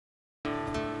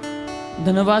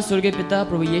धन्यवाद स्वर्गीय पिता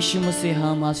प्रभु यीशु मसीह,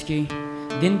 हम आज के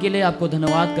दिन के लिए आपको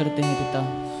धन्यवाद करते हैं पिता।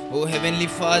 Oh Heavenly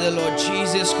Father, Lord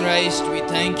Jesus Christ, we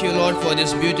thank you, Lord, for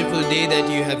this beautiful day that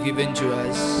you have given to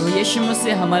us. प्रभु यीशु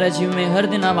मसीह, हमारे जीवन में हर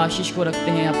दिन आप आशीष को रखते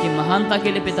हैं, आपकी महानता के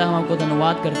लिए पिता हम आपको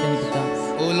धन्यवाद करते हैं पिता।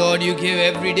 Oh Lord, you give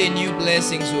every day new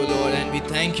blessings, oh Lord, and we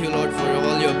thank you, Lord, for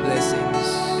all your blessings.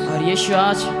 और यीशु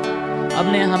आज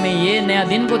आपने हमें ये नया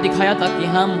दिन को दिखाया ताकि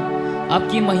हम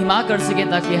आपकी महिमा कर सके,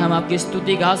 ताकि हम आपकी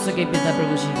स्तुति गा सके पिता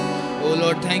प्रभु जी। Oh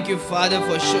Lord, thank you, Father,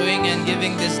 for showing and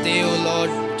giving this day, oh Lord,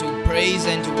 to praise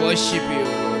and to worship you,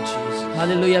 oh Lord Jesus.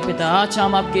 Hallelujah पिता, आज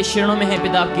हम आपके शरणों में हैं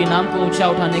पिता, आपके नाम को ऊंचा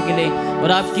उठाने के लिए और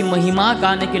आपकी महिमा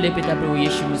गाने के लिए पिता प्रभु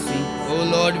यीशु मसीह। Oh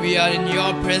Lord, we are in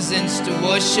your presence to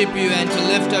worship you and to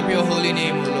lift up your holy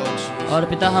name, oh Lord Jesus. और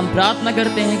पिता हम प्रार्थना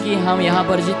करते हैं कि हम यहाँ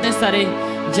पर जितने सारे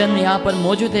जन यहाँ पर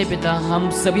मौजूद है पिता, हम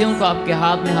सभी को आपके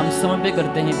हाथ में हम समर्पित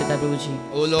करते हैं पिता प्रभु जी।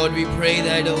 Oh Lord, we pray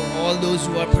that all those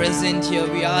who are present here,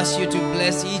 we ask you to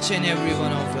bless each and every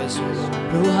one of us, oh Lord.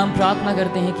 प्रभु हम प्रार्थना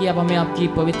करते हैं कि आप हमें आपकी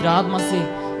पवित्र आत्मा से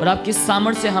और आपकी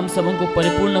सामर्थ्य से हम सबों को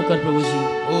परिपूर्ण कर प्रभु जी।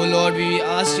 Oh Lord, we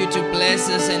ask you to bless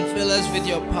us and fill us with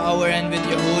your power and with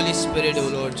your Holy Spirit, oh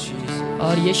Lord Jesus.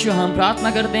 और यीशु हम प्रार्थना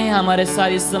करते हैं हमारे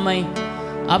सारे समय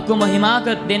आपको महिमा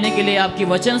कर देने के लिए, आपकी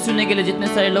वचन सुनने के लिए जितने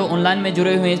सारे लोग ऑनलाइन में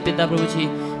जुड़े हुए हैं पिता प्रभु जी,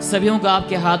 सभी को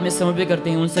आपके हाथ में समर्पित करते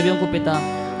हैं, उन सभी को पिता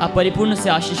आप परिपूर्ण से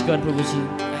आशीष कर प्रभु जी।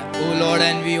 Oh Lord,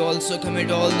 and we also commit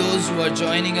all those who are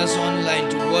joining us online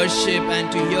to worship and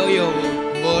to hear your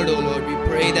word, oh Lord. We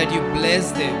pray that you bless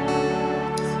them.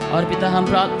 और पिता हम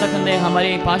प्रार्थना करते हैं हमारे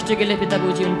पास्टर के लिए पिता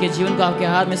प्रभु जी, उनके जीवन को आपके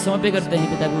हाथ में समर्पित करते हैं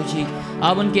पिता प्रभु जी।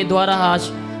 आप उनके द्वारा आज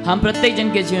हम प्रत्येक जन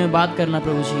के जीवन में बात करना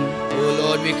प्रभु जी। Oh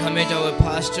Lord, we commit our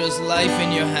pastor's life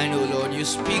in your hand, oh Lord. You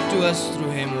speak to us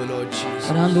through him, oh Lord Jesus.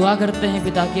 और हम दुआ करते हैं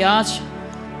पिता कि आज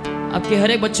आपके हर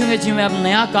एक बच्चों के जीवन में आप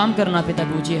नया काम करना पिता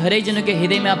प्रभु जी, हर एक जनों के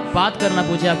हृदय में आप बात करना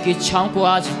प्रभु जी, आपकी इच्छाओं को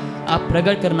आज आप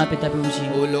प्रकट करना पिता प्रभु जी।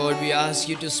 Oh Lord, we ask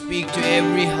you to speak to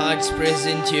every heart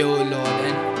present here, oh Lord,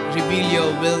 and reveal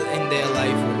your will in their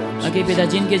life, oh Lord. ताकि पिता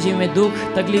जिनके जीवन में दुख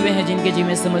तकलीफें हैं, जिनके जीवन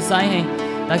में समस्याएं हैं,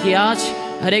 ताकि आज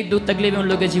हर एक दुख तकलीफें उन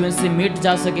लोगों के जीवन से मिट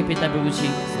जा सके पिता प्रभु जी।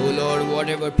 Oh Lord,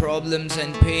 whatever problems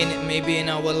and pain may be in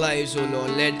our lives, oh Lord,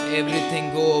 let everything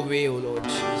go away, oh Lord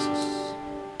Jesus.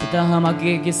 पिता हम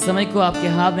आगे के समय को आपके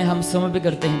हाथ में हम समर्पित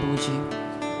करते हैं प्रभु जी।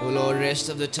 Oh Lord, rest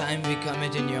of the time we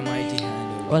commit in your mighty hand, oh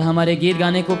Lord. और हमारे गीत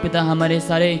गाने को पिता, हमारे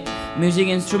सारे म्यूजिक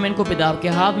इंस्ट्रूमेंट को पिता आपके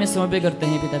हाथ में समर्पित करते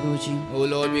हैं पिता प्रभु जी। Oh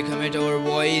Lord, we commit our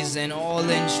voice and all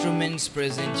the instruments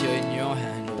present here in your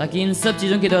hand, oh ताकि इन सब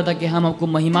चीज़ों के द्वारा ताकि हम आपको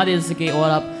महिमा दे सके और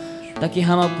आप ताकि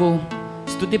हम आपको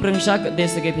स्तुति प्रशंसा दे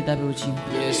सके पिता प्रभु जी।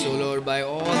 Yes, oh Lord, by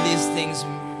all these things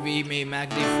we may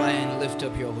magnify and lift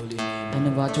up your holy name.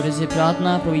 धन्यवाद, छोटे से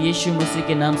प्रार्थना प्रभु यीशु मसीह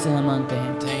के नाम से हम मांगते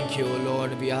हैं। Thank you, oh Lord.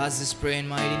 We ask this prayer in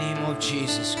mighty name of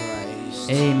Jesus Christ.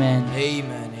 Amen.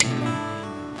 Amen. Amen.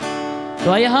 तो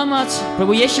आइए हम आज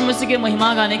प्रभु यीशु मसीह के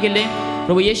महिमा गाने के लिए,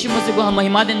 प्रभु यीशु मसीह को हम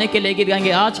महिमा देने के लिए गीत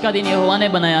गाएंगे। आज का दिन यहोवा ने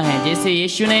बनाया है, जैसे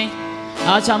यीशु ने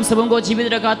आज हम सबों को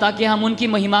जीवित रखा ताकि हम उनकी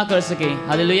महिमा कर सके।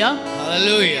 Hallelujah,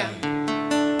 Hallelujah.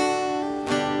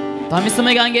 तो हम इस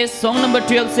समय गाएंगे सॉन्ग नंबर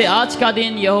 12 से, आज का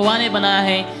दिन यहोवा ने बनाया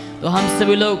है। तो हम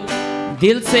सभी लोग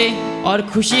दिल से और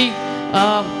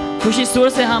खुशी सुर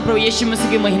से हम प्रभु यीशु मसीह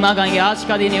की महिमा गाएंगे। आज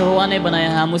का दिन यहोवा ने बनाया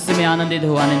है, हम उसमें आनंदित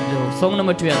हो, आनंदित हो। Song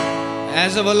number 12।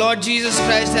 As our Lord Jesus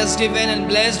Christ has given and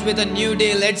blessed with a new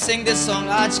day, let's sing this song.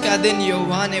 आज का दिन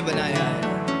यहोवा ने बनाया है।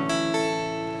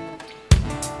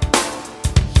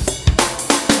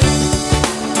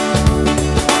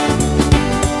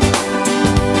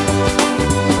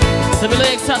 सभी लोग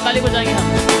एक साथ ताली बजाएंगे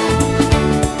हम।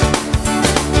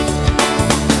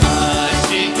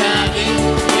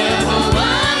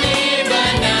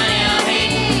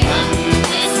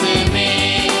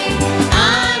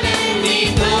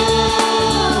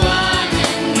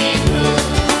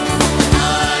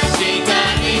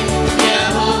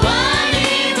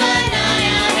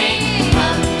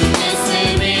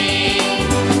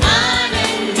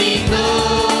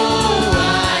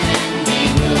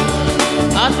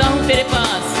 आता हूँ तेरे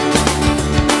पास,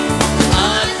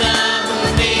 आता हूँ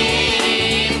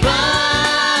तेरे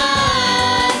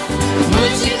पास,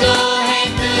 मुझको है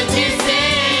तुझसे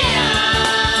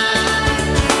यार,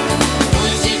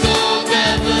 मुझको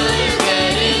कबूल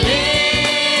कर ले,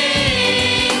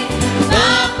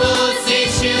 पापों से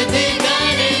शुद्ध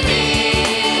कर दे।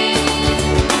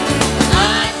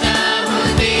 आता हूँ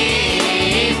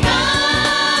तेरे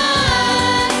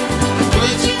पास,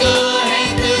 मुझको है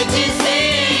तुझसे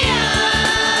यार,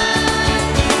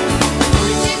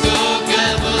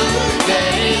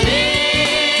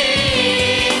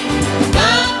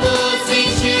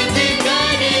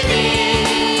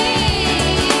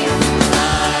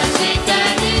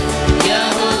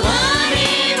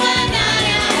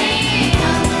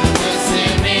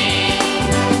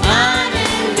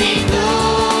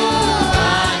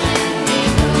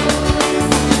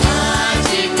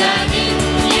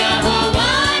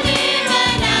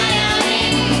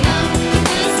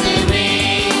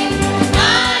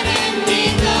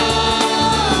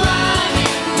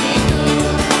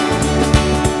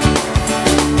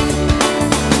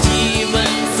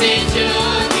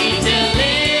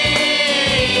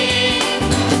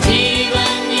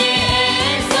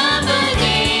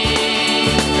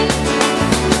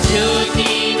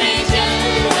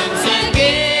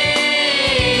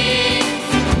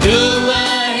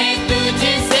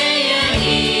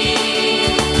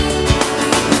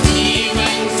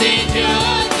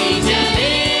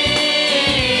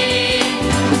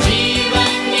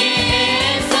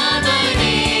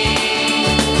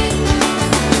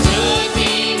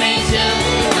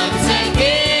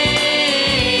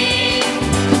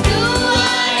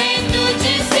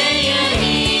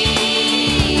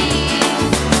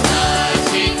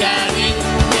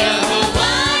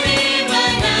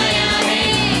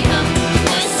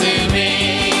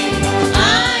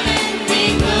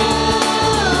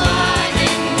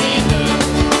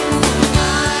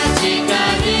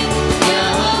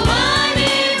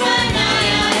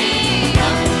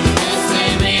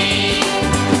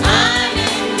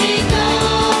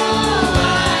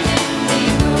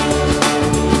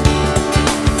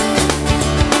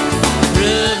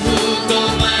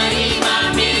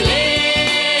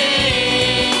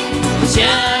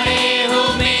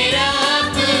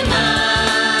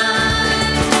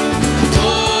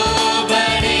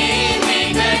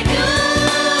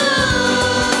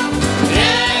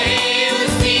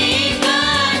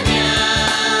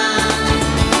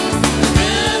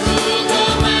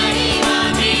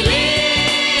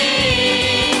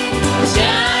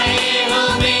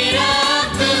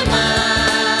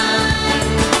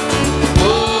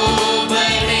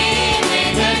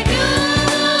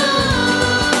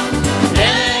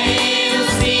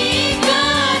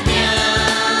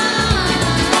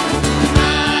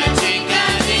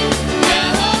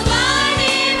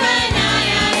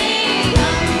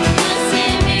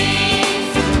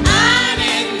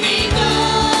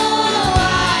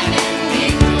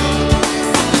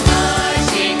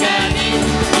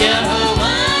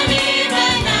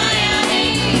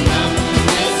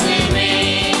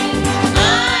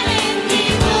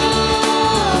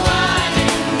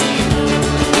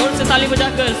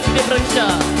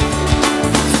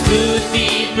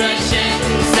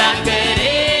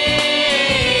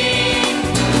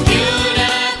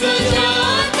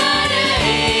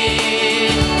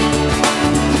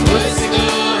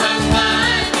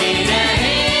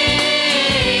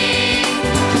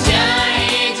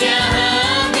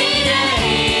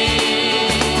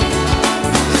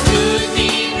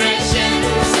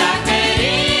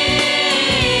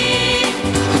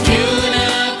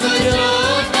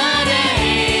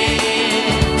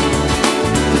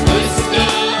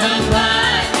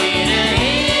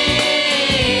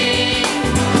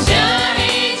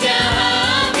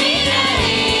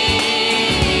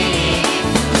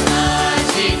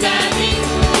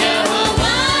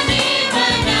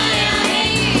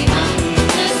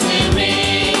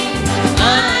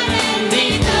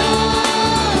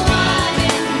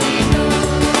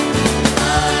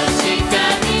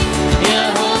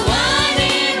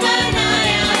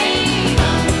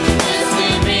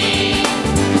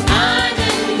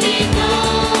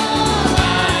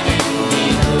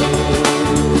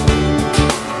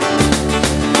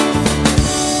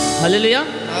 हालेलुया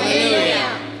Hallelujah.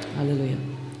 हालेलुया।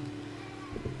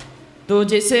 तो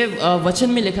जैसे वचन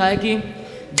में लिखा है कि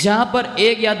जहाँ पर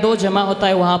एक या दो जमा होता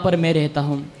है वहाँ पर मैं रहता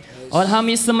हूँ, और हम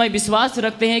इस समय विश्वास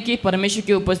रखते हैं कि परमेश्वर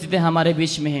की उपस्थिति हमारे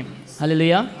बीच में है।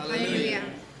 Hallelujah.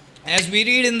 As we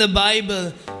read in the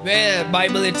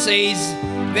Bible, it says,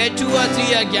 where two or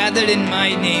three are gathered in my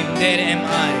name, there am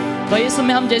I. तो इस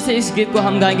समय हम जैसे इस गीत को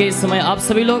हम गाएंगे, इस समय आप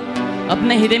सभी लोग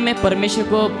अपने हृदय में परमेश्वर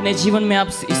को अपने जीवन में आप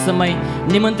इस समय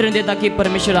निमंत्रण दें, ताकि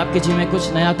परमेश्वर आपके जीवन में कुछ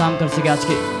नया काम कर सके आज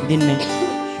के दिन में।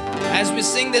 As we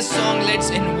sing this song, let's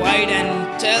invite and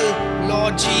tell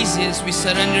Lord Jesus, we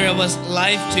surrender our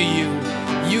life to you.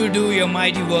 You do your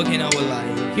mighty work in our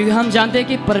life. क्योंकि हम जानते हैं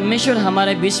कि परमेश्वर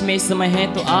हमारे बीच में इस समय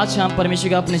है, तो आज हम परमेश्वर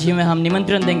का अपने जीवन में हम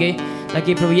निमंत्रण देंगे,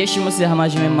 ताकि प्रभु यीशु मसीह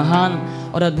हमारे जीवन में महान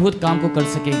और अद्भुत काम को कर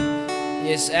सके।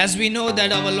 Yes, as we know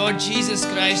that our Lord Jesus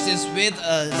Christ is with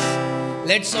us,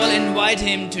 let's all invite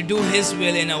him to do his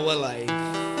will in our life.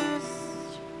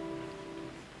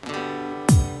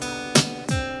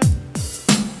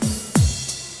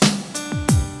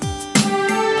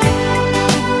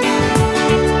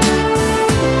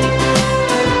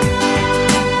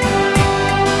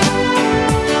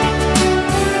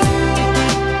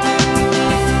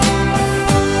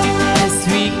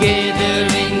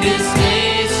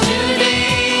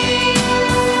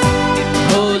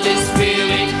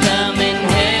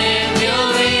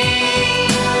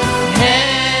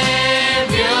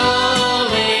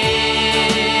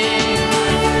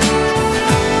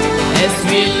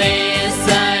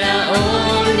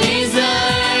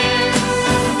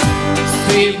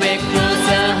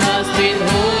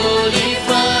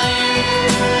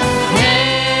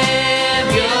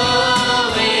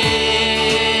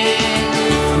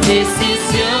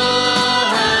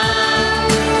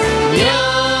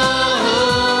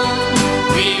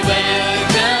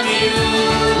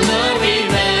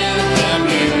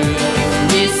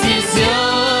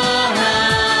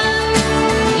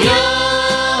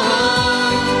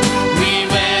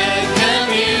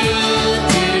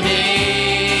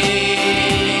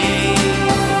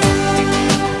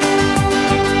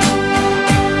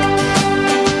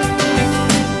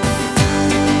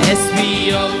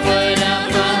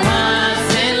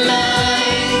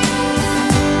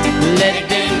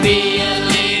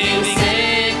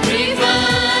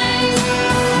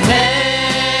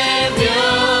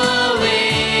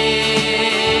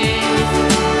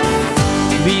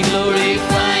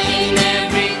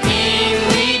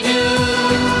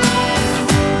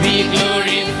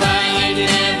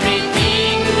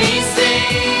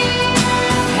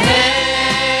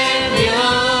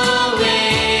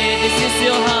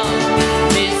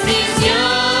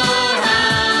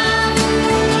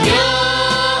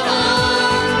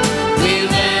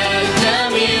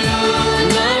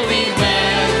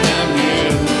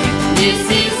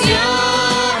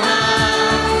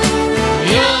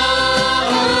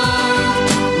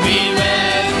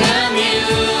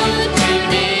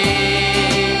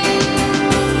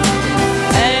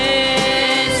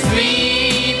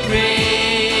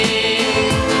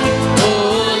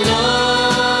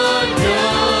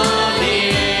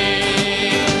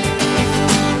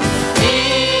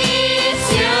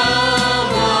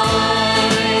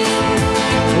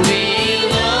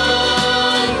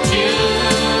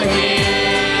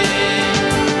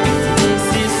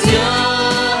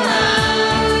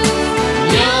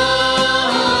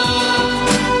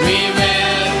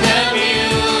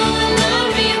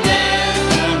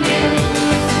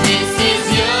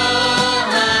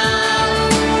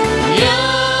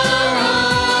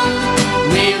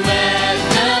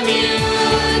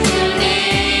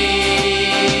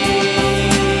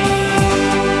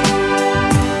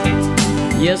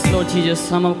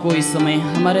 Jesus, हम आपको इस समय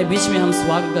हमारे बीच में हम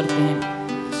स्वागत करते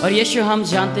हैं, और यीशु हम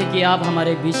जानते हैं कि आप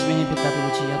हमारे बीच में हैं। पिता प्रभु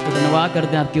जी, आपको धन्यवाद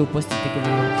करते हैं आपकी उपस्थिति के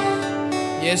लिए।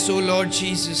 Yes, O Lord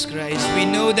Jesus Christ, we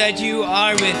know that you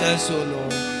are with us, O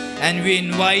Lord, and we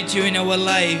invite you in our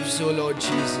lives, O Lord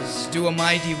Jesus. Do a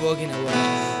mighty work in our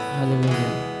lives.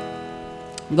 Hallelujah.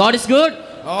 God is good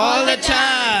all the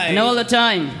time. And all the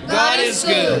time. God is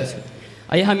good.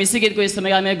 आइए हम इसी गीत को इस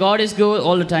समय में God is good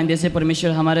all the time, जैसे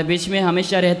परमेश्वर हमारे बीच में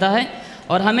हमेशा रहता है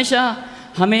और हमेशा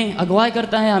हमें अगुवाई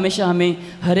करता है, हमेशा हमें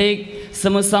हर एक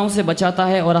समस्याओं से बचाता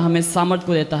है और हमें सामर्थ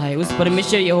को देता है। उस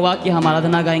परमेश्वर यहोवा की हम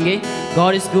आराधना गाएंगे।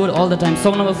 God is good all the time,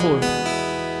 song number 4।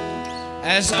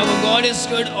 As our God is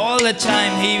good all the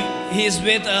time, He is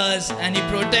with us and He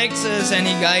protects us and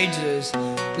He guides us.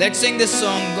 Let's sing this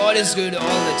song, God is good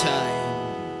all the time.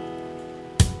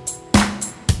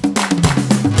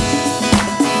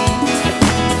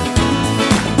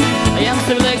 आइए हम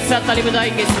सब लोग एक साथ ताली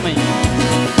बजाएंगे इस समय।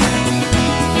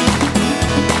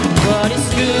 God is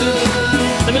good.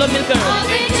 सभी लोग मिलकर All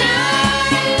the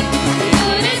time,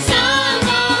 put a song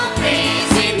of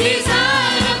praise in this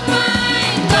heart of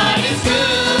mine. God is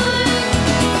good.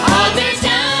 All the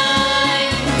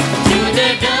time, through the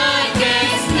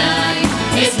darkest night,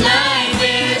 His light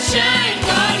will shine.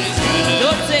 God is good.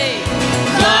 Lord say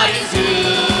God is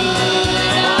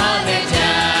good all the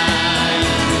time.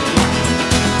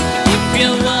 if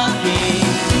you're walking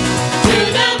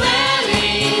Through the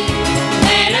valley,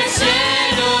 there are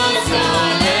shadows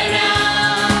all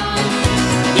around.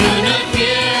 Do not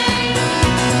fear,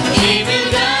 He will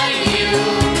guide you.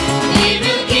 He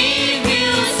will keep you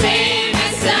safe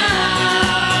and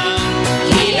sound.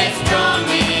 He has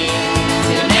promised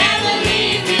to never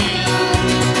leave you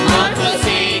or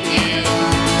forsake you.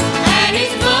 And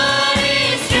His word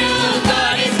is true.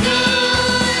 God is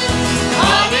good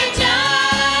all the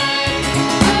time.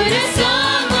 Put a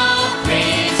song of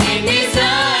praise in this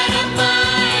heart of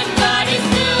mine. God is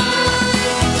good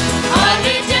all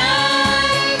the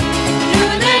time.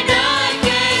 Through the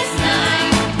darkest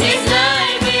night, His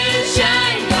light will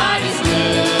shine. God is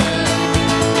good.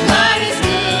 God is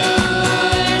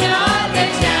good all the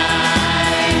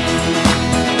time.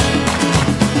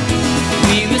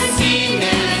 We were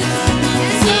sinners,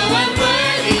 so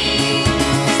unworthy.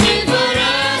 Still for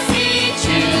us He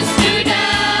chose to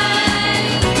die.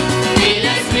 Fill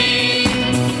us with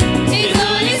His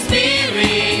Holy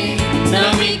Spirit. Now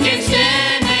we can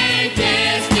stand and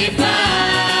testify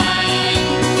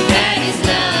that His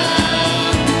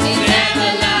love is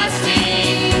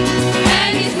everlasting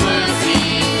and His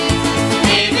mercies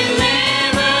they will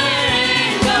never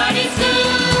end. God is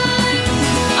good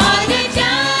all the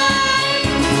time.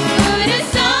 Put a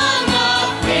song of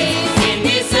praise in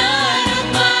this heart of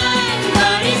mine.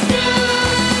 God is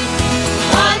good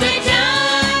all the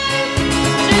time.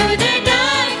 Through the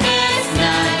darkest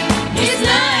night, His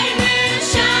light will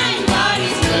shine. God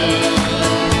is good.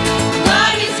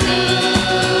 God is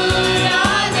good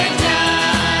all the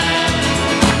time.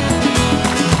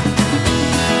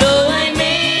 Though I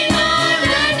may not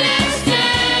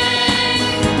understand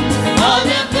all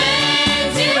the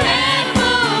plans You have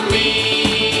for me,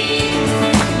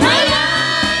 my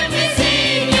life is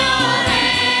in Your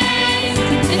hands,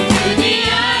 and through the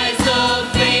eyes of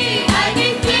faith I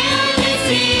can clearly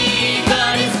see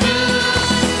God is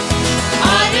good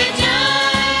all the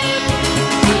time.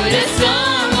 Put a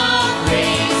song of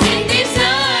praise in this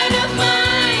heart of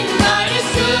mine. God is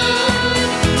good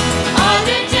all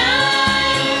the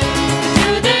time.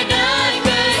 Through the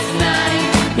darkest night,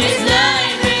 His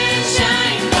light will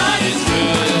shine. God is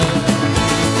good.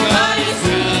 God is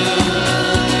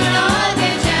good all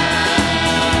the time.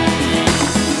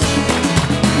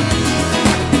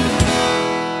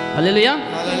 Hallelujah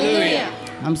Hallelujah.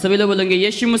 हम सभी लोग बोलेंगे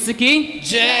यीशु मसीह की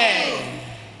Jai.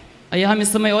 आइए हम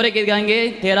इस समय और एक गीत गाएंगे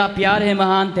तेरा प्यार है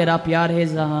महान तेरा प्यार है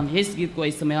जहान इस गीत को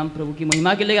इस समय हम प्रभु की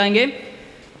महिमा के लिए गाएंगे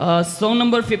सॉन्ग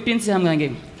नंबर 15 से हम गाएंगे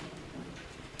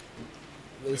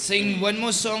We'll sing one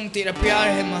more song. Tera pyar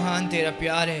hai mahan, tera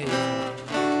pyar hai.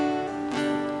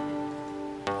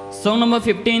 Song number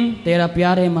 15 तेरा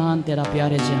प्यार है महान तेरा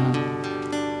प्यार है जहान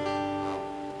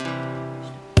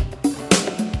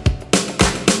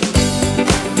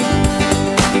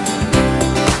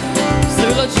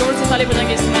सभी लोग जोर से ताली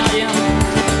बजाएंगे इसमें आइए हम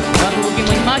प्रभु की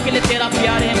महिमा के लिए तेरा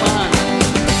प्यार है महान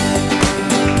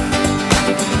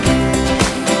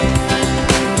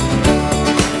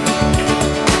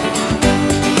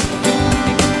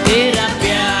तेरा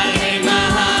प्यार है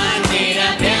महान, तेरा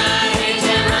प्यार है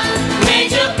जहां। मैं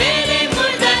जो पहले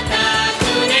मुर्दा था,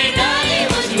 तूने डाली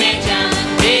मुझ में जान।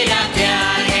 तेरा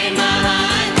प्यार है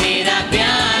महान, तेरा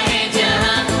प्यार है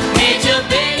जहां। मैं जो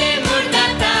पहले मुर्दा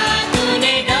था,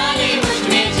 तूने डाली मुझ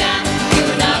में जान।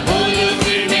 क्यों ना बोलूं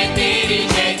फिर मैं तेरी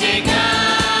जय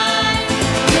जयकार।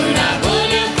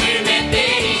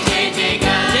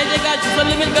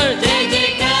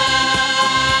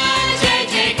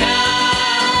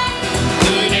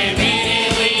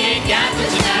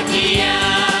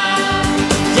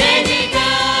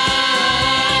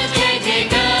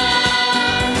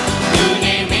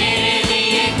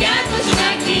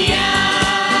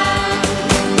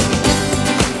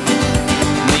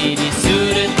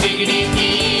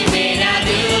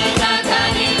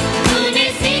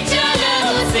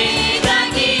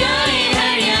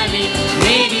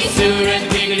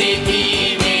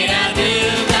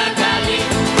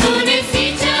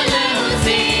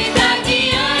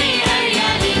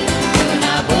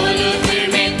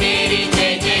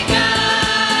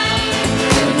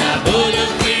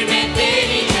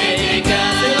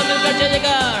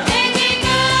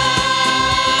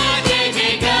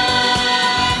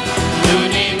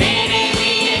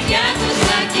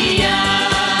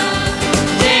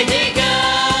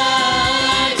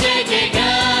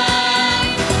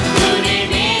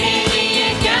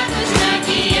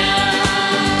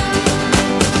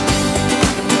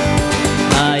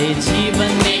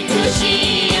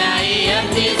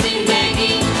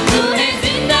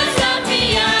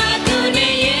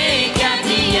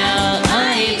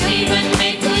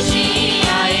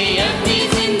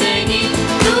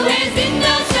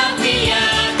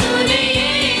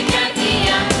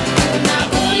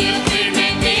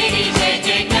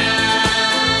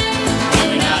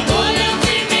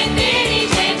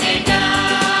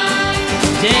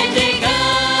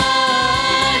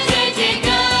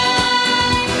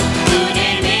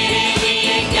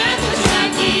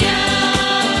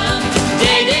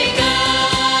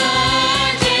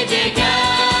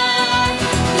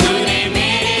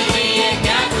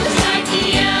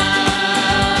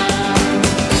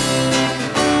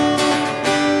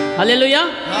 हालेलुया।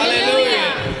 Hallelujah.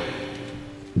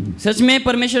 सच में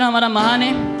परमेश्वर हमारा महान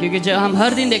है, क्योंकि जब हम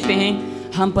हर दिन देखते हैं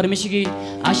हम परमेश्वर की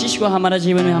आशीष को हमारा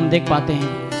जीवन में हम देख पाते हैं।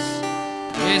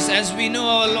 Yes, as we know,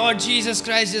 our Lord Jesus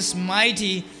Christ is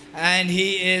mighty and He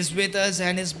is with us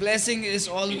and His blessing is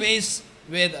always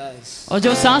with us. और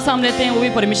जो सांस हम लेते हैं वो भी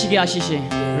परमेश्वर की आशीष है,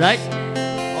 right?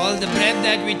 All the breath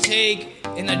that we take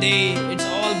in a day, it's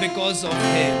all because of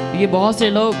Him. ये बहुत से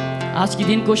लोग आज के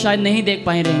दिन को शायद नहीं देख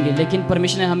पाए रहेंगे, लेकिन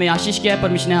परमेश्वर ने हमें आशीष किया है,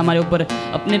 परमेश्वर ने हमारे ऊपर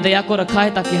अपने दया को रखा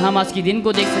है ताकि हम आज के दिन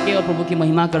को देख सके और प्रभु की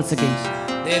महिमा कर सके।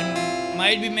 There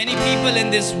might be many people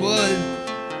in this world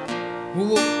who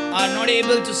are not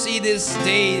able to see this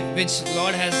day which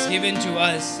Lord has given to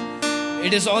us.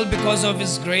 It is all because of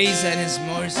His grace and His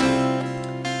mercy.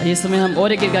 ये समय हम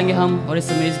और एक गीत गाएंगे हम, और इस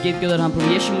समय इस गीत के दौरान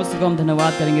प्रभु यीशु मसीह को हम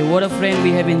धन्यवाद करेंगे। What a friend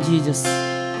we have in Jesus.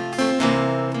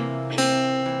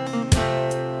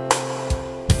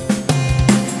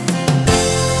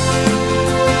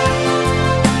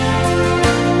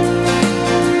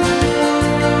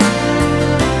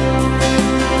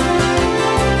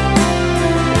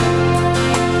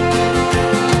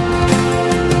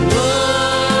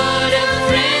 What a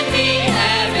friend we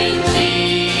have in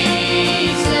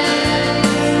Jesus.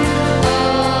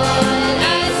 All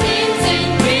our sins and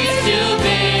griefs to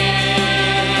bear.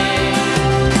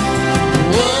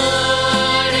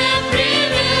 What a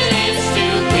privilege to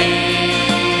carry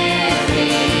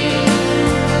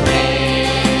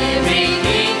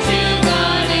everything to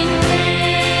God in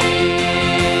prayer.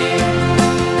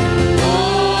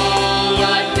 Oh,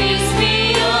 what peace we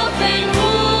often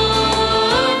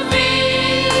would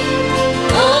feel.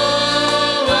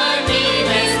 Oh, what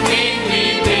needless pain we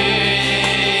bear.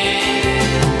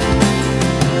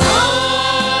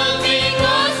 All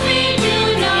because we do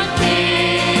not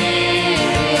carry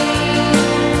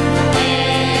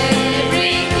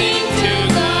everything to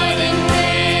God in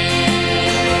prayer.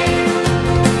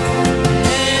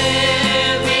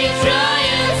 Every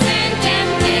trials and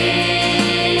temptations,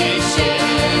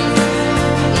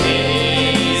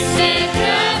 is a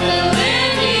travel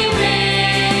anywhere.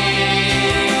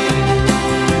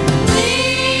 We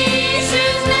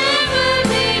should never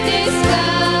be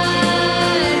discouraged.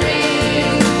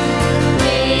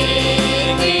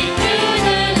 Take it to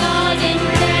the Lord in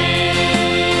prayer.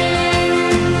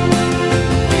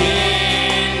 Can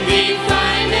we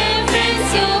find a friend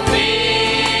so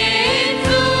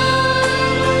faithful,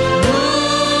 who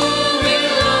will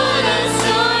all our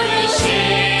sorrow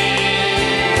share?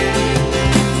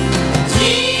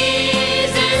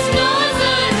 Jesus knows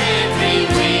our every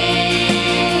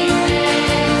weakness.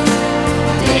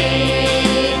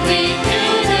 Take me to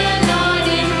the Lord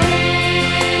in prayer.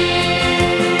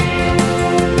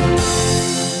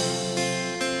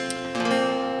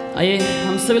 आइए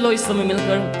हम सभी लोग इस समय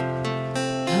मिलकर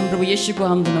हम प्रभु यीशु को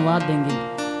हम धन्यवाद देंगे,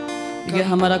 क्योंकि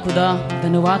हमारा खुदा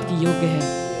धन्यवाद की योग्य है।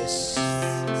 Yes.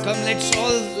 Come, let's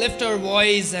all lift our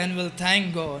voice and we'll thank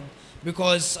God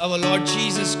because our Lord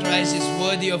Jesus Christ is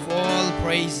worthy of all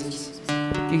praises.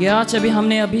 क्योंकि आज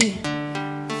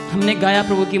हमने गाया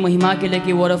प्रभु की महिमा के लिए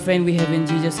कि what a friend we have in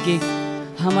Jesus, कि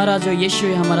हमारा जो यीशु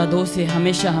है हमारा दोस्त है,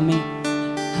 हमेशा हमें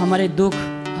हमारे दुख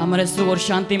हमारे सुख और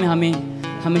शांति में हमें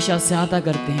हमेशा सहायता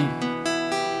करते हैं।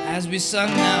 As we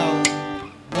sung now,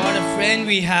 what a friend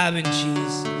we have in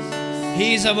Jesus. He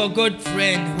is our good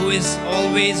friend who is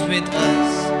always with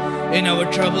us in our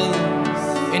trouble,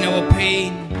 in our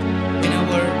pain, in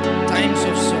our times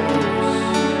of sorrows.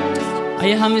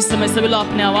 आइए हम इस समय सभी लोग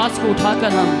अपने आवाज़ को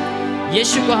उठाकर हम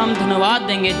यीशु को हम धन्यवाद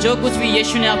देंगे, जो कुछ भी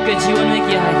यीशु ने आपके जीवन में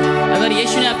किया है। अगर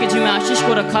यीशु ने आपके जीवन में आशीष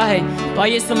को रखा है तो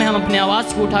आइए इस समय हम अपने आवाज़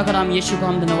को उठाकर हम यीशु को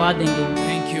हम धन्यवाद देंगे।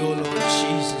 Thank you, O Lord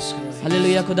Jesus Christ.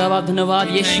 Hallelujah, खुदावंद धन्यवाद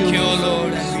यीशु। Thank you, O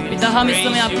Lord. and we पिता हम इस समय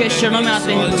praise आपके you शरणों and में we आते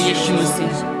हैं exalt Prabhu you, Yeshu Lord.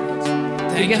 Masih,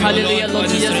 Thank क्योंकि you, O hallelujah Lord, Lord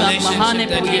for this Jesus आप महान है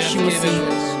relationship Prabhu that you Yeshu have Masih. given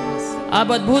us. आप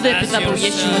अद्भुत है As पिता your प्रभु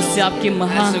यीशु son, मसीह, आपकी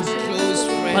महान as a close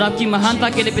friend. और आपकी महानता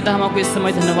के लिए पिता हम आपको इस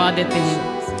समय धन्यवाद देते हैं।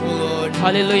 O Lord,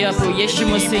 हालेलुया प्रभु यीशु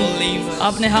मसीह,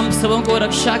 आपने हम सबों को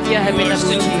रक्षा किया है पिता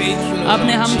प्रभु जी,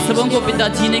 आपने हम सबों को पिता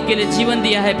जीने के लिए जीवन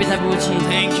दिया है पिता प्रभु जी,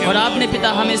 और आपने पिता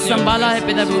हमें संभाला है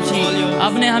पिता प्रभु जी,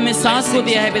 आपने हमें सांस को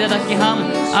दिया है पिता ताकि हम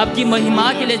आपकी महिमा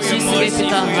के लिए जी सके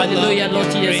पिता। हालेलुया लॉर्ड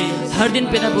जीसस, हर दिन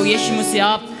पिता प्रभु यीशु मसीह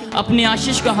आप अपनी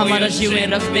आशीष को हमारा जीवन में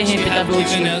रखते हैं पिता प्रभु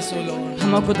जी,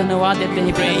 हम आपको धन्यवाद देते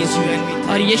हैं पिता यीशु।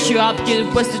 और यीशु आपकी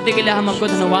उपस्थिति के लिए हम आपको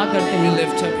धन्यवाद करते हैं,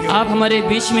 आप हमारे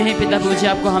बीच में हैं पिता प्रभु जी,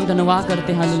 आपको हम धन्यवाद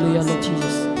करते हैं। Hallelujah Lord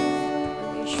Jesus,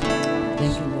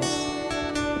 thank you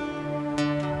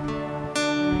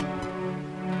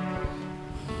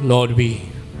Lord, we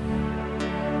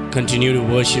continue to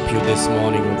worship you this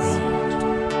morning, O God.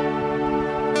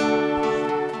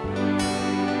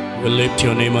 We lift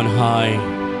your name on high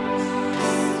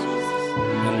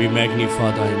and we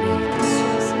magnify thy name.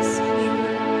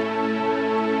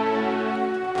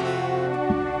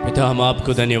 पिता, हम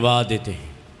आपको धन्यवाद देते हैं,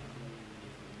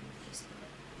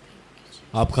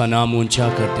 आपका नाम ऊंचा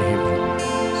करते हैं प्रभु।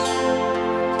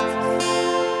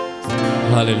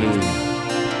 Hallelujah.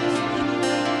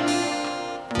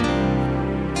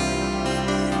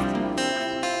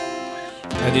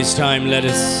 At this time, let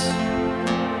us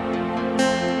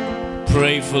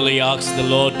prayerfully ask the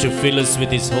Lord to fill us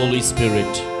with His Holy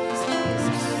Spirit.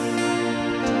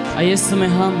 आइए इस समय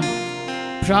हम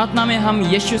प्रार्थना में हम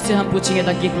यीशु से हम पूछेंगे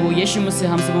ताकि प्रभु यीशु मुझसे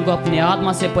हम सबों को अपने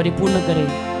आत्मा से परिपूर्ण करे।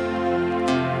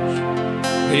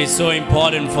 It is so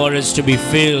important for us to be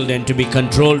filled and to be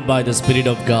controlled by the Spirit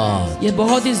of God. ये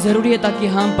बहुत ही ज़रूरी है ताकि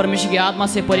हम परमेश्वर की आत्मा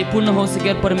से परिपूर्ण हो सके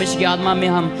और परमेश्वर की आत्मा में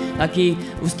हम ताकि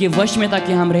उसके वश में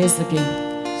ताकि हम रह सकें।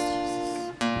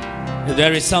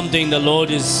 There is something the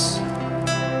Lord is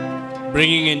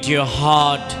bringing into your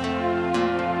heart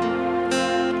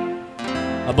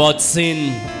about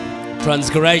sin,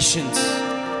 transgressions,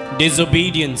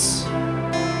 disobedience.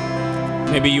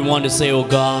 Maybe you want to say, oh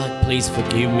God, please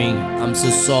forgive me, I'm so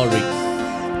sorry.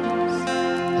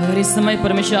 अगर इस समय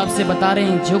परमेश्वर आपसे बता रहे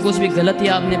हैं जो कुछ भी गलती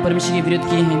आपने परमेश्वर के विरुद्ध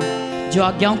की हैं, जो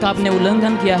आज्ञाओं का आपने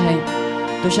उल्लंघन किया है,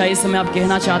 तो शायद इस समय आप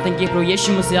कहना चाहते हैं कि प्रभु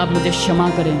यीशु मुझसे आप मुझे क्षमा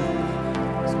करें।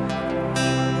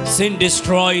 Sin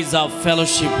destroys our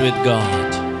fellowship with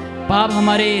God. पाप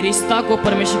हमारे रिश्ता को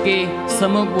परमेश्वर के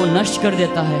समूह को नष्ट कर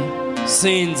देता है।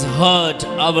 Sins hurt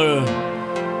our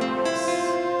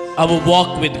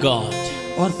walk with God.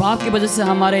 और पाप की वजह से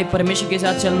हमारे परमेश्वर के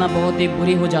साथ चलना बहुत ही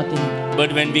बुरी हो जाती है।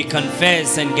 But when we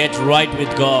confess and get right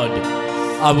with God,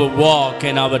 our walk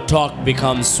and our talk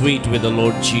becomes sweet with the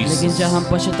Lord Jesus. लेकिन जब हम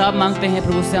पश्चाताप मांगते हैं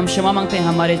प्रभु से, हम क्षमा मांगते हैं,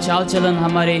 हमारे चाल चलन,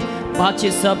 हमारे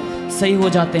बातचीत सब सही हो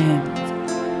जाते हैं।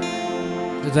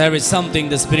 There is something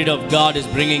the Spirit of God is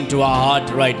bringing to our heart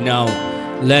right now.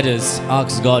 Let us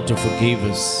ask God to forgive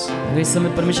us. इस समय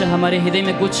परमेश्वर हमारे हृदय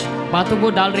में कुछ बातों को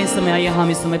डाल रहे हैं। इस समय आइए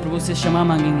हम इस समय प्रभु से क्षमा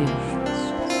मांगेंगे।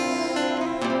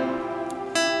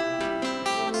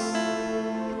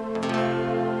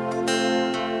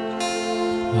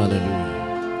 Hallelujah.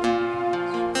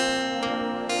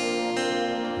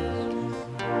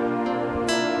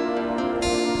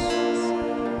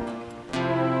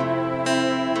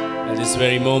 At this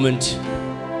very moment,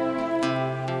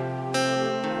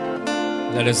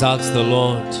 let us ask the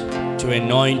Lord to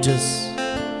anoint us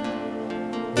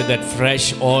with that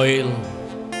fresh oil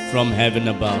from heaven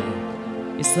above.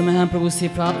 इस समय हम प्रभु से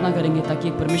प्रार्थना करेंगे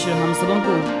ताकि परमेश्वर हम सबों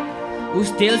को उस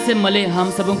तेल से मले, हम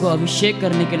सबों को अभिषेक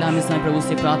करने के लिए हम इस समय प्रभु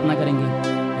से प्रार्थना करेंगे।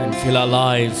 And fill our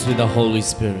lives with the Holy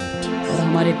Spirit. और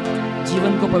हमारे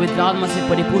जीवन को पवित्र आत्मा से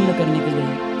परिपूर्ण करने के लिए।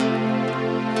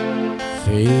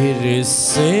 फिर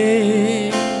से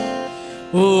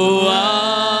वो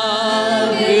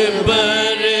आग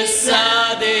बरसा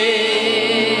दे,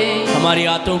 हमारी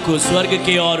आंतों को स्वर्ग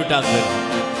की ओर उठाकर।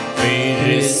 फिर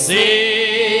से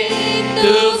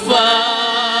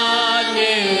तूफान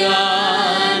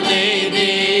आने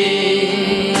दे,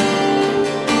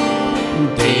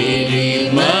 तेरी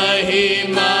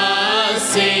महिमा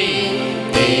से,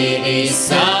 तेरी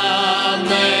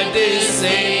सामर्थ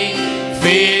से,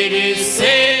 फिर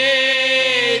से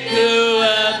तू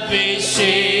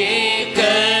अभिषेक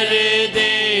कर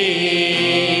दे।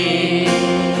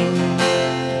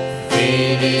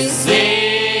 फिर से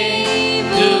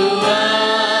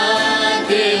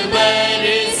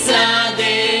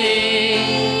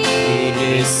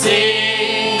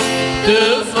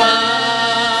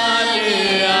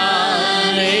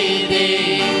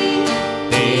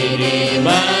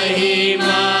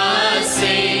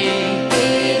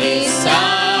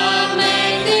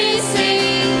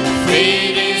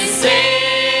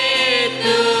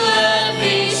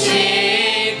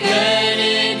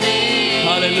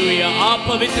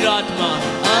पवित्र आत्मा, पवित्र आत्मा, पवित्र आत्मा, पवित्र आत्मा,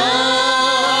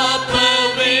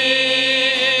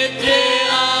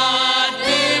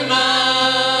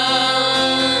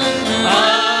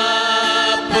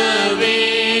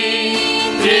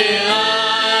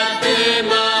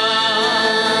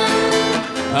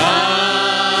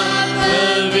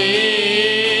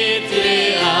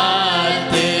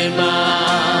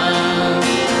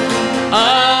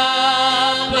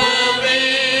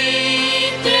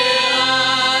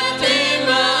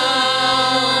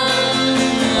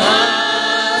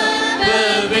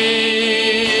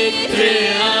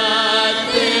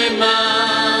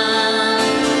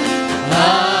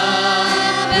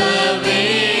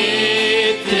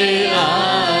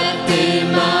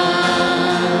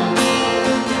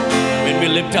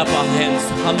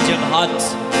 हम जब हाथ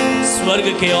स्वर्ग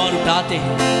के ओर उठाते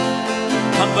हैं,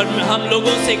 हम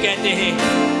लोगों से कहते हैं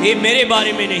ये मेरे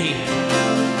बारे में नहीं,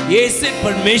 ये सिर्फ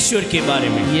परमेश्वर के बारे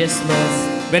में। Yes, Lord.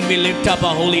 When we lift up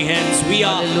our holy hands, we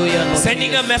are Hallelujah, Lord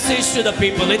sending a Jesus. message to the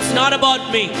people. It's not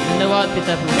about me. धन्यवाद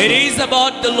पिता प्रभु। It is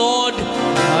about the Lord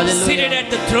Hallelujah. seated at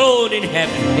the throne in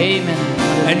heaven. Amen.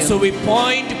 And so we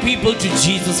point people to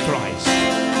Jesus Christ.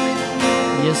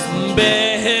 Yes, Lord.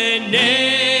 बहने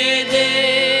दे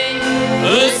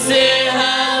उस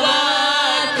हवा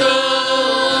को,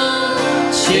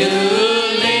 छू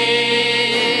ले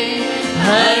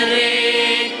हर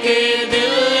एक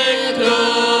दिल को,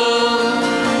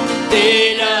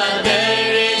 तेरा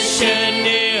दर्शन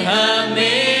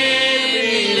हमें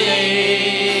मिले,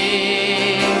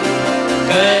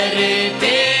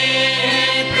 करते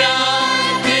हैं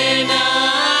प्रार्थना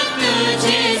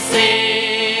तुझसे,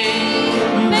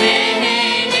 बहने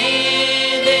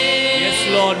दे। Yes,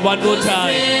 Lord, one more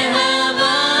time.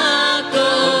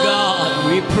 Oh God,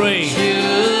 we pray.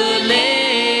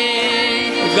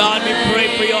 God, we pray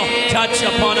for your touch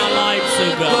upon our lives,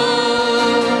 oh God.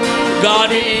 God,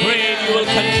 we pray you will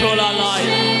control our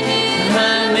lives.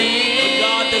 Oh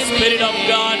God, the Spirit of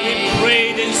God, we pray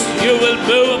that you will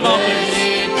move among us.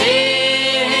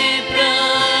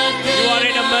 You are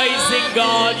an amazing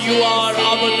God. You are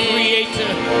our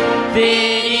Creator.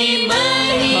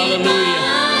 Hallelujah.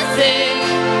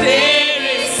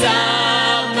 तेरे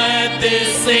सामत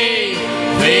से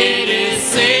फिर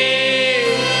से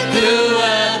तू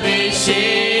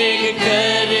अभिषेक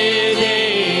कर दे,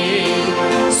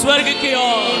 स्वर्ग की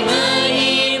ओर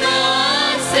महिमा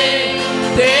से,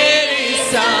 तेरी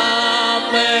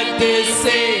सामत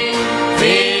से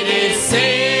फिर से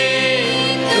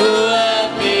तू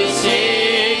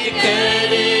अभिषेक कर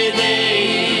दे।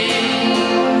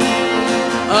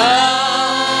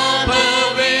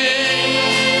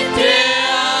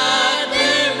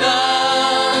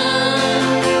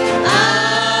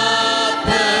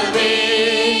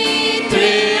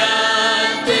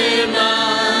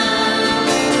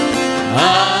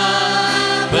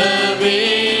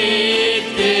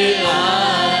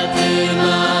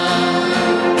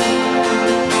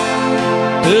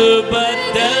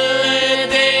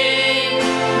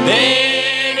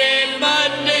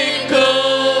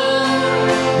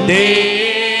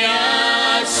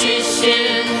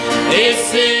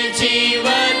 इस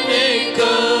जीवन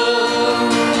को,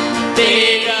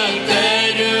 तेरा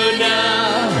करुणा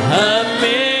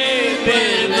हमें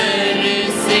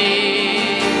बरसे,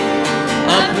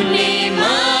 अपने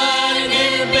मार्ग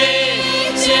पे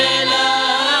चला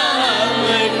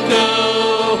हमको।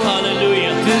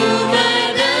 Hallelujah.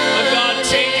 Oh God,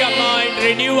 change our mind,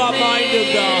 renew our mind, oh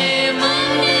God.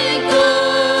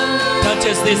 Touch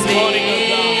us this morning,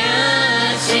 oh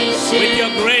God, with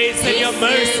your grace and your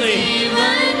mercy.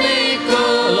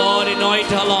 Lord,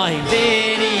 anoint our lives.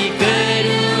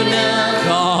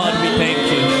 God, we thank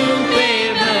you.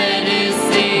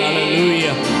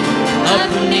 Hallelujah.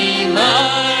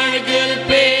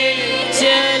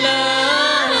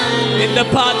 In the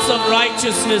paths of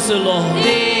righteousness, O Lord.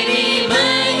 तेरी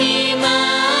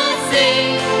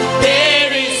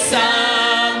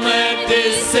सामत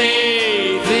से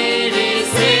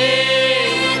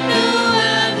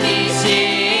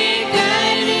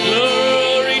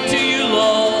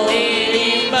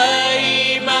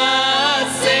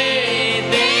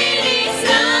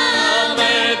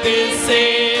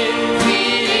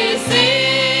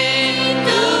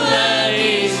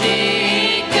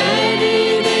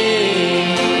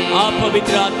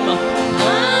पवित्र आत्मा।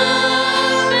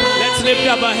 Let's lift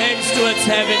up our hands towards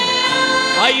heaven.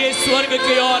 आइए स्वर्ग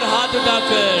की ओर हाथ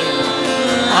उठाकर,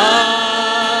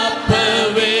 आप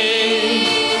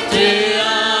पवित्र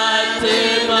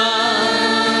आत्मा,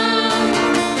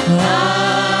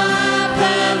 आप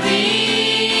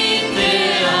पवित्र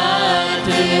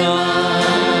आत्मा,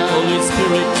 Holy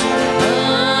Spirit,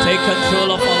 take control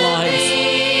of our lives.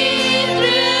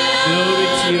 Glory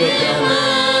to you, God.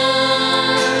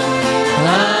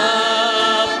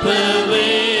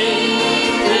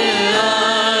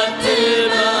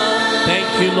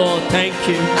 Thank you, Lord. Thank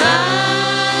you.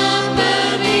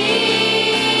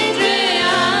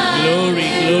 Glory,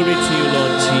 glory to you,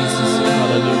 Lord Jesus.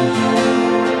 Hallelujah.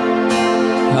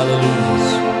 Hallelujah.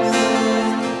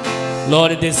 Lord,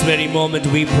 at this very moment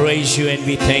we praise you and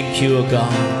we thank you, O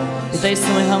God. पिता इस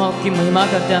समय हम आपकी महिमा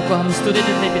करते हैं, आपको हम स्तुति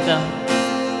देते हैं पिता।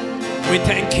 We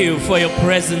thank you for your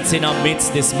presence in our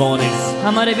midst this morning.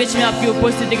 हमारे बीच में आपकी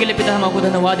उपस्थिति के लिए पिता हम आपको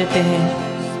धन्यवाद देते हैं।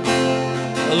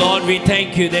 Lord, we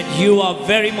thank you that you are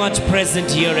very much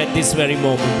present here at this very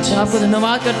moment. आपको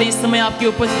धन्यवाद करते हैं, इस समय आपकी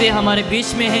उपस्थिति हमारे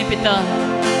बीच में है पिता।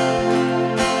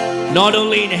 Not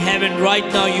only in heaven, right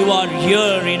now you are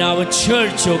here in our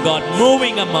church, oh God,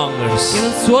 moving among us.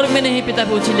 केवल स्वर्ग में नहीं पिता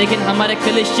प्रभु जी, लेकिन हमारे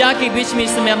कलीसिया के बीच में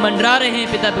इस समय आप मंडरा रहे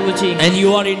हैं पिता प्रभु जी। And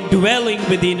you are indwelling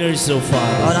within us, oh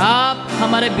Father. और आप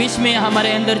हमारे बीच में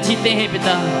हमारे अंदर जीते हैं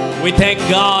पिता। We thank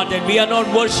God that we are not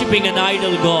worshipping an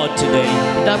idol God today.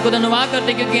 पिता आपको धन्यवाद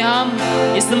करते हैं क्योंकि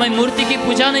हम इस समय मूर्ति की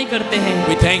पूजा नहीं करते हैं।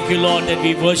 We thank you, Lord, that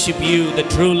we worship you, the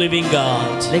true living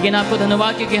God. लेकिन आपको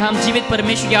धन्यवाद क्योंकि हम जीवित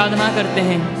परमेश्वर की आराधना करते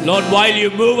हैं। Lord, while you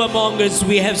move among us,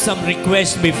 we have some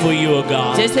requests before you, O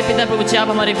God. जैसे पिता प्रभु जी आप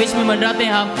हमारे बीच में मंडराते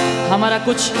हैं, हमारा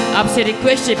कुछ आपसे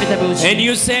रिक्वेस्ट है पिता प्रभु जी। And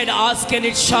you said, ask and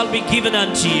it shall be given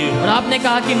unto you. और आपने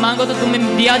कहा कि मांगो तो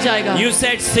तुम्हें दिया जाएगा। You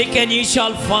said, seek and ye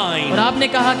shall find. और आपने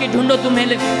कहा कि ढूंढो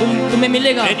तुम्हें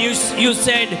मिलेगा। And you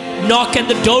said, knock and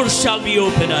the door shall be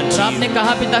open unto और आपने you.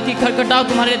 कहा पिता कि खटखटाओ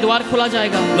तुम्हारे द्वार खोला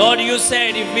जाएगा। Lord, you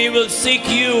said, if we will seek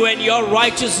you and your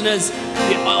righteousness,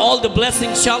 all the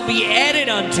blessings shall be added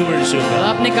unto us, O और God.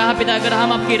 आपने कहा पिता अगर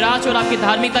हम आपकी राज और आपकी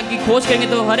धार्मिकता की खोज करेंगे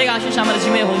तो हर एक आशीष हमारे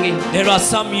जिम्मे होंगे। There are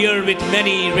some here with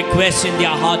many requests in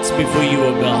their hearts before you,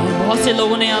 O God. बहुत से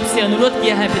लोगों ने आपसे अनुरोध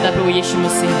किया है पिता प्रभु यीशु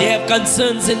मसीह। They have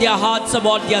concerns in their hearts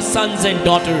about their sons and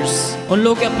daughters. उन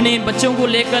लोग अपने बच्चों को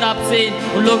लेकर आपसे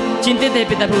उन लोग चिंतित है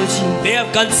पिता प्रभु जी। They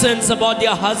have concerns about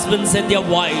their husbands and their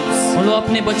wives. उन लोग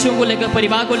अपने बच्चों को लेकर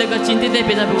परिवार को लेकर चिंतित है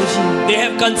पिता प्रभु जी। They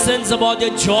have concerns about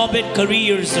their job and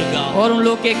careers, O God. और उन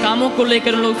लोग के कामों को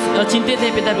लेकर उन लोग चिंतित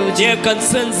है पिता प्रभु They ji. have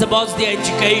concerns about their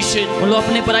education. उन लोग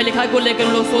अपने पढ़ाई लिखाई को लेकर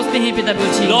उन लोग सोचते हैं पिता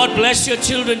प्रभु जी। Lord, bless your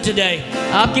children today.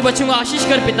 आपकी बच्चों को आशीष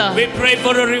कर पिता। We pray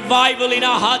for a revival in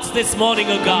our hearts this morning,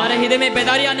 O God. हमारे हृदय में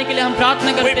बेदारी आने के लिए हम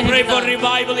प्रार्थना We करते हैं pray पिता। for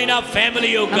revival in our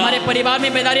family, O हमारे God. परिवार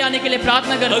में बेदारी आने के लिए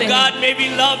प्रार्थना Oh करते हैं God, may we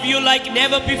love you like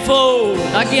never before.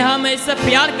 ताकि हम ऐसा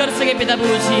प्यार कर सके पिता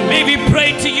प्रभु जी। May we pray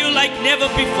to you like never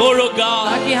before, O God.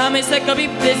 ताकि हम ऐसे कभी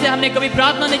जैसे हमने कभी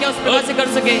प्रार्थना नहीं किया उस प्रकार से कर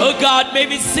सके। Oh God, may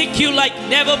we seek you like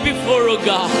never before, O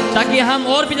God. ताकि हम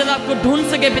और भी ज्यादा आपको ढूंढ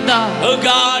सके पिता। Oh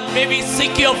God, may we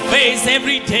seek your face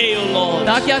every day, O Lord.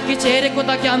 ताकि आपके चेहरे को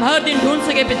ताकि हम हर दिन ढूंढ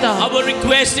सके पिता। Our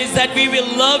request is that we will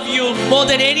love you more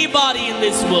than anybody in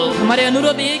this world. हमारे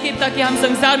अनुरोध ये कि ताकि हम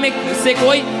संसार में से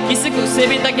कोई किसी को से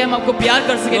भी ताकि हम आपको प्यार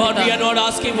कर सके Lord, we पिता। are not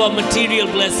asking for material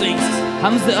blessings.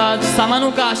 हम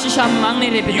सामानों का आशीष हम मांग नहीं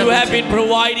रहे You have पिता। been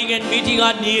providing and meeting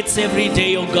our needs every day,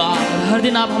 O God. हर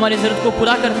दिन आप हमारी जरूरत को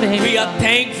पूरा करते हैं We are पिता।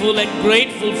 thankful and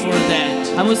grateful for that.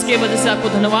 हम उसके वजह से आपको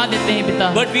धन्यवाद देते हैं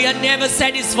पिता। But we are never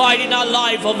satisfied in our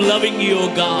life of loving you, O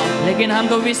God. लेकिन हम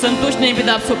कभी संतुष्ट नहीं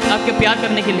पिता आपके प्यार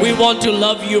करने के We लिए। want to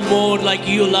love you more like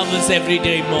you love us every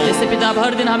day more. जैसे पिता आप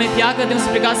हर दिन हमें प्यार करते हैं उस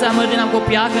प्रकार से हम हर दिन आपको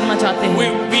प्यार करना चाहते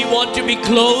हैं। We want to be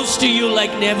close to you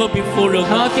like never before, O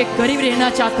हम God. आपके करीब रहना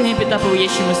चाहते हैं पिता प्रभु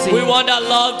यीशु We Masih. want our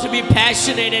love to be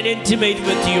passionate and intimate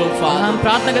with you, O Father. हम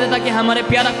प्रार्थना करते हैं ताकि हमारे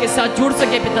प्यार आपके साथ जुड़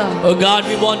सके पिता। Oh God,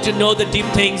 we want to know the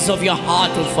deep things of your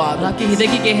heart, O और Father. आपकी हृदय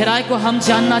की गहराई को हम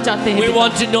जानना चाहते हैं We पिता।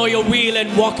 want to know your will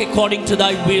and walk according to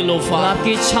thy will, O और Father.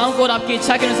 आपकी इच्छाओं को और आपकी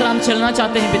इच्छा के अनुसार हम चलना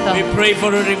चाहते हैं पिता। We pray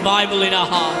for a revival in our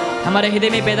heart. हमारे हृदय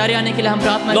में बेदारी आने के लिए हम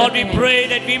प्रार्थना Lord, करते we हैं। pray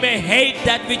that we may hate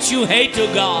that which you hate, O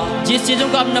God. जिस चीजों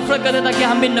को आप नफरत करते हैं ताकि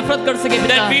हम भी नफरत कर सके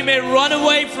पिता। That we may run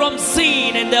away from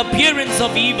sin and the appearance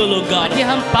of evil, O God. ताकि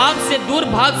हम पाप से दूर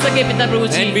भाग सके पिता प्रभु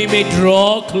जी। And we may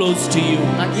draw close to you.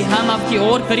 ताकि हम आपकी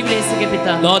ओर करीब रह सके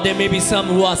पिता। Lord, there may be some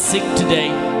who are sick today.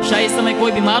 शायद इस समय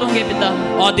कोई बीमार होंगे पिता।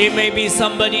 Or there may be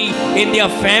somebody in their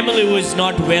family who is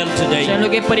not well today. शायद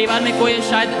लोग के परिवार में कोई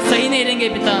शायद सही नहीं रहेंगे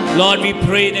पिता। Lord, we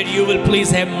pray that you will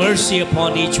please have mercy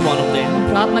upon each one of them. हम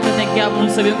प्रार्थना करते हैं कि आप उन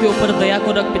सभी के ऊपर दया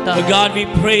को रख पिता। Oh God, we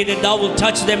pray that thou will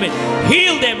touch them and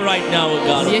heal them right now, O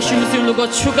God. यीशु मसीह उन लोगों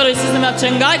को छूकर इस समय आप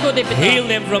चंगाई को दे पिता। Heal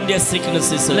them from their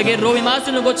sicknesses, O लगे God. रो बीमार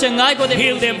से उन लोगों को चंगाई को दे।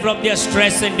 Heal them from their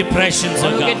stress and depressions, उन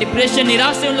O लोगों के God. डिप्रेशन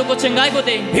निराश से उन लोगों को चंगाई को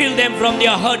दे। Heal them from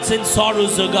their hurts and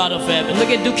sorrows, O God of उन heaven. लोगों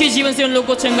के दुखी जीवन से उन लोगों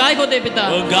को चंगाई को दे पिता।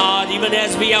 Oh God, even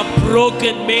as we are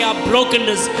broken, may our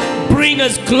brokenness bring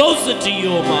us closer to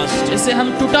you, O Master. जैसे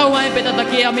हम टूटा हुआ है पिता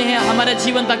ताकि हमें हमारा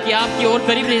जीवन ताकि आपकी ओर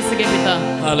करीब रह सके पिता।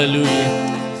 Hallelujah.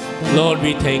 Lord,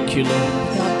 we thank you, Lord.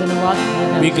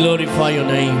 धन्यवाद। We glorify your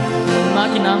name. माँ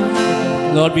के नाम।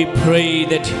 Lord, we pray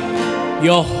that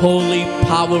your holy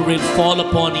power will fall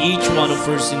upon each one of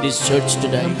us in this church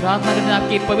today. हम प्रार्थना करते हैं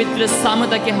आपकी पवित्र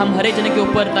सामर्थ ताकि हम हरे जन के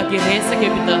ऊपर ताकि रह सके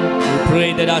पिता। We pray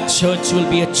that our church will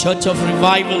be a church of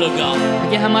revival, O God.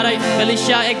 ताकि हमारा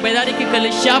कलीसिया एक बेदारी की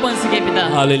कलीसिया बन सके पिता।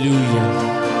 Hallelujah.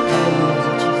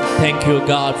 Thank you,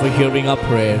 God, for hearing our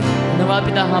prayer. धन्यवाद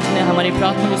पिता आपने हमारी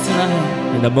प्रार्थना को सुना है।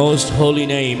 In the most holy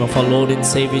name of our Lord and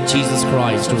Savior Jesus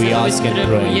Christ, we ask and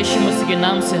pray. यीशु मसीह के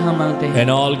नाम से हम मांगते हैं।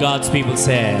 And all God's people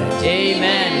said,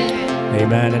 Amen.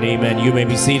 Amen and amen. You may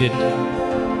be seated.